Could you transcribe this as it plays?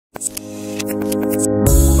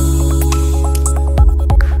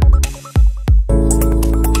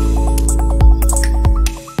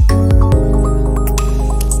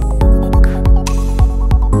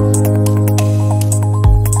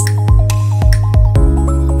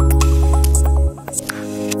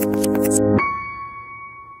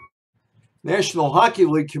National Hockey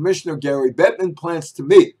League Commissioner Gary Bettman plans to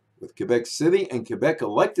meet with Quebec City and Quebec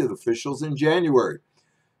elected officials in January.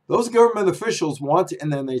 Those government officials want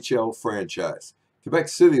an NHL franchise. Quebec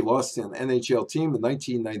City lost an NHL team in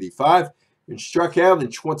 1995 and struck out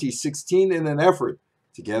in 2016 in an effort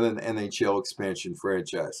to get an NHL expansion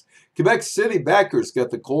franchise. Quebec City backers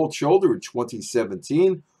got the cold shoulder in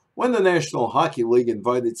 2017 when the National Hockey League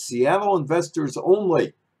invited Seattle investors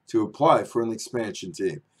only to apply for an expansion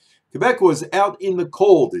team. Quebec was out in the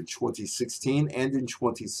cold in 2016 and in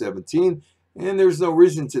 2017, and there's no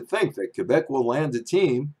reason to think that Quebec will land a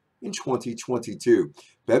team in 2022.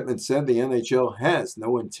 Bettman said the NHL has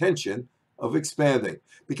no intention of expanding.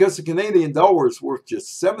 Because the Canadian dollar is worth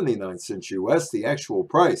just 79 cents US, the actual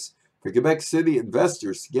price for Quebec City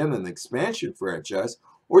investors to get an expansion franchise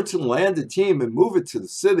or to land a team and move it to the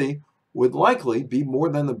city would likely be more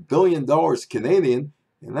than $1 billion Canadian,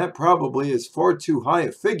 and that probably is far too high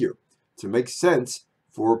a figure to make sense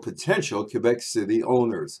for potential Quebec City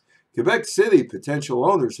owners. Quebec City potential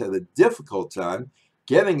owners had a difficult time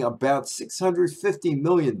getting about $650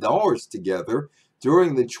 million together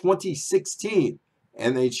during the 2016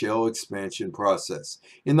 NHL expansion process.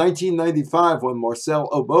 In 1995, when Marcel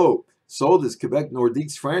Aubot sold his Quebec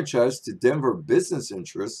Nordiques franchise to Denver business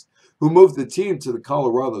interests, who moved the team to the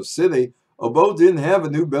Colorado City, Aubot didn't have a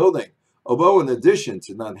new building. Aubot, in addition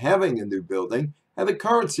to not having a new building, had a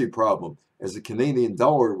currency problem, as the Canadian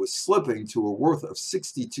dollar was slipping to a worth of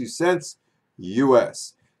 62 cents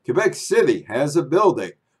US. Quebec City has a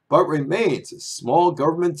building, but remains a small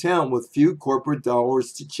government town with few corporate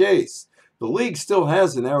dollars to chase. The league still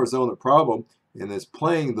has an Arizona problem and is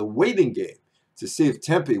playing the waiting game to see if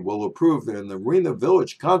Tempe will approve an Arena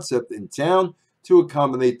Village concept in town to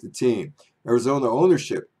accommodate the team. Arizona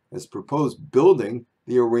ownership has proposed building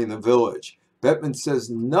the Arena Village. Bettman says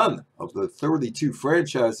none of the 32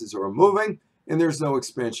 franchises are moving and there's no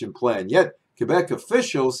expansion plan. Yet, Quebec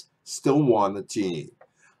officials still want a team.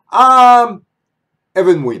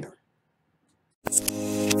 Evan Weiner.